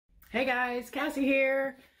Hey guys, Cassie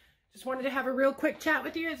here. Just wanted to have a real quick chat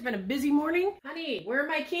with you. It's been a busy morning. Honey, where are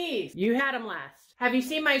my keys? You had them last. Have you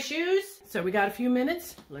seen my shoes? So we got a few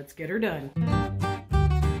minutes. Let's get her done.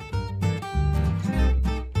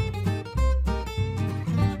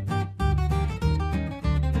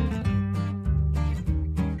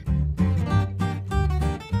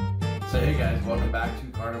 So hey guys, welcome back to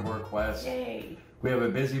Carnivore Quest. Yay. We have a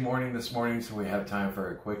busy morning this morning, so we have time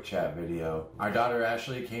for a quick chat video. Our daughter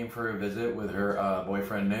Ashley came for a visit with her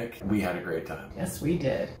boyfriend Nick. We had a great time. Yes, we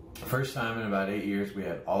did. First time in about 8 years we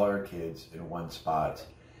had all our kids in one spot,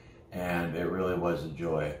 and it really was a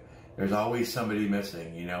joy. There's always somebody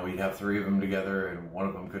missing, you know, we'd have 3 of them together and one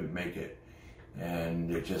of them couldn't make it.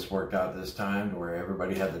 And it just worked out this time to where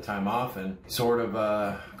everybody had the time off and sort of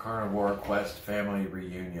a Carnivore Quest family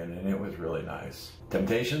reunion, and it was really nice.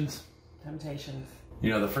 Temptations? Temptations.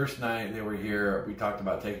 You know, the first night they were here, we talked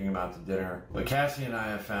about taking them out to dinner. But Cassie and I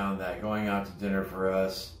have found that going out to dinner for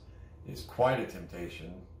us is quite a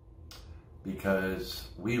temptation because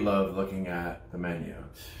we love looking at the menu.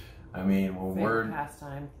 I mean, when we're...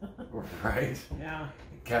 pastime. Right? Yeah.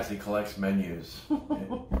 Cassie collects menus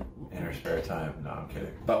in her spare time. No, I'm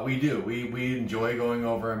kidding. But we do. We enjoy going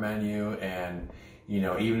over a menu, and you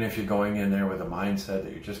know, even if you're going in there with a mindset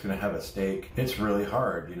that you're just going to have a steak, it's really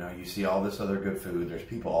hard. You know, you see all this other good food. There's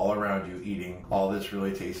people all around you eating all this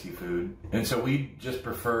really tasty food. And so we just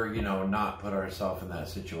prefer, you know, not put ourselves in that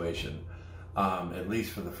situation, at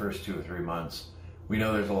least for the first 2 or 3 months. We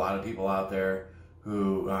know there's a lot of people out there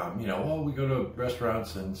who, you know, well, we go to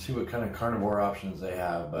restaurants and see what kind of carnivore options they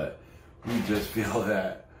have, but we just feel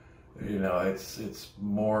that, you know, it's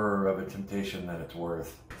more of a temptation than it's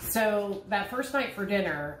worth. So that first night for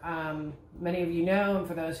dinner, many of you know, and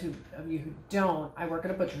for those of you who don't, I work at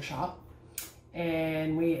a butcher shop,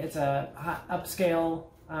 and it's a upscale,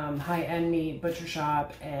 high-end meat butcher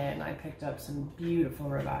shop, and I picked up some beautiful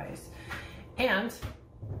ribeyes, and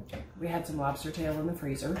we had some lobster tail in the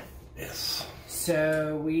freezer. Yes.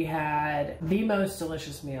 So we had the most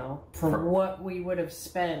delicious meal for what we would have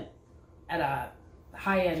spent at a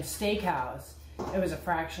high-end steakhouse. It was a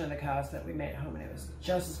fraction of the cost that we made at home, and it was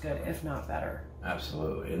just as good, if not better.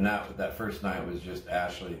 Absolutely. And that first night was just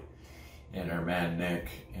Ashley and her man Nick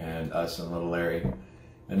and us and little Larry.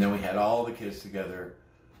 And then we had all the kids together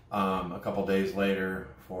a couple days later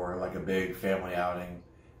for like a big family outing,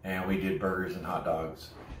 and we did burgers and hot dogs.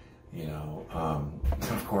 You know,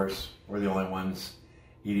 of course, we're the only ones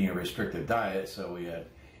eating a restrictive diet, so we had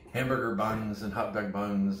hamburger buns and hot dog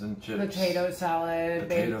buns and chips. Potato salad,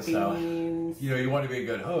 baked beans. You know, you want to be a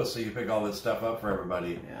good host, so you pick all this stuff up for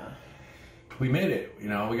everybody. Yeah. We made it, you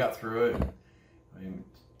know, we got through it. I mean,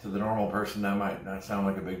 to the normal person, that might not sound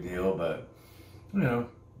like a big deal, but, you know,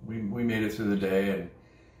 we made it through the day, and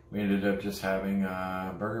we ended up just having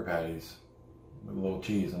burger patties with a little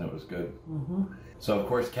cheese, and it was good. Mm-hmm. So, of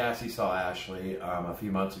course, Cassie saw Ashley a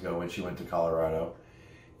few months ago when she went to Colorado,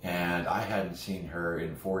 and I hadn't seen her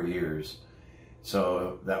in 4 years.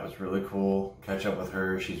 So that was really cool, catch up with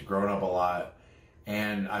her. She's grown up a lot,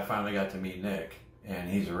 and I finally got to meet Nick, and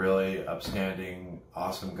he's a really upstanding,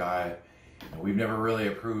 awesome guy. And we've never really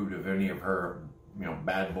approved of any of her, you know,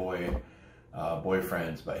 bad boy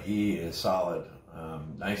boyfriends, but he is solid.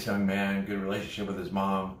 Nice young man, good relationship with his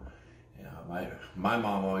mom. You know, my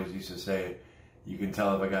mom always used to say, you can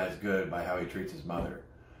tell if a guy's good by how he treats his mother.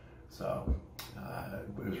 So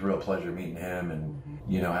it was a real pleasure meeting him, and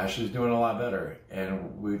you know, Ashley's doing a lot better,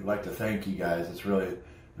 and we'd like to thank you guys. It's really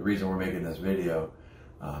the reason we're making this video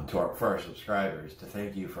for our subscribers, to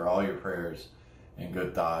thank you for all your prayers and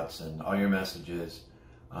good thoughts and all your messages,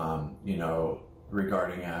 you know,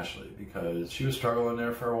 regarding Ashley, because she was struggling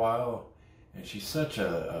there for a while, and she's such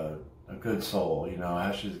a good soul. You know,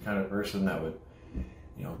 Ashley's the kind of person that would,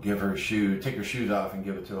 you know, take her shoes off and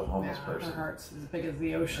give it to a homeless person. Her heart's as big as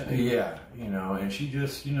the ocean. Yeah, you know, and she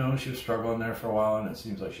just, you know, she was struggling there for a while, and it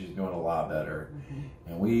seems like she's doing a lot better.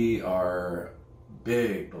 And we are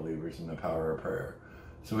big believers in the power of prayer.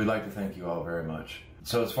 So we'd like to thank you all very much.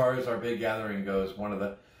 So as far as our big gathering goes, one of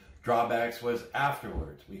the drawbacks was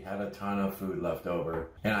afterwards. We had a ton of food left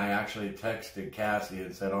over, and I actually texted Cassie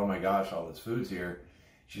and said, oh my gosh, all this food's here.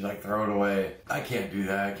 She's like, throw it away. I can't do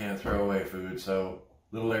that. I can't throw away food. So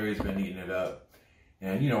little Larry's been eating it up.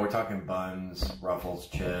 And, you know, we're talking buns, Ruffles,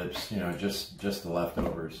 chips, you know, just the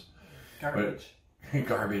leftovers. Garbage.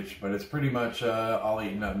 Garbage, but it's pretty much all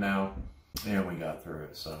eaten up now. And we got through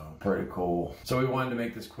it, so pretty cool. So we wanted to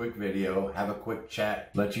make this quick video, have a quick chat,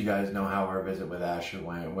 let you guys know how our visit with Ashley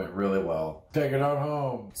went. It went really well. Take it on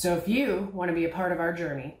home. So if you want to be a part of our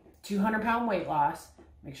journey, 200-pound weight loss,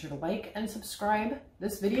 make sure to like and subscribe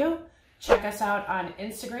this video. Check us out on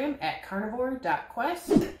Instagram at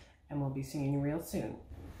carnivore.quest, and we'll be seeing you real soon.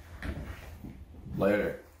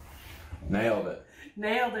 Later. Nailed it.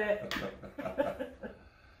 Nailed it.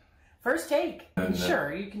 First take.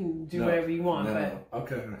 Sure, you can do whatever you want, but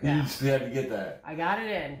okay. Yeah. You just had to get that. I got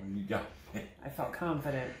it in. You got it. I felt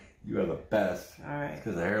confident. You are the best. All right.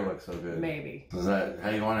 Because the hair looks so good. Maybe. Is that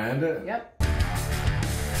how you want to end it? Yep.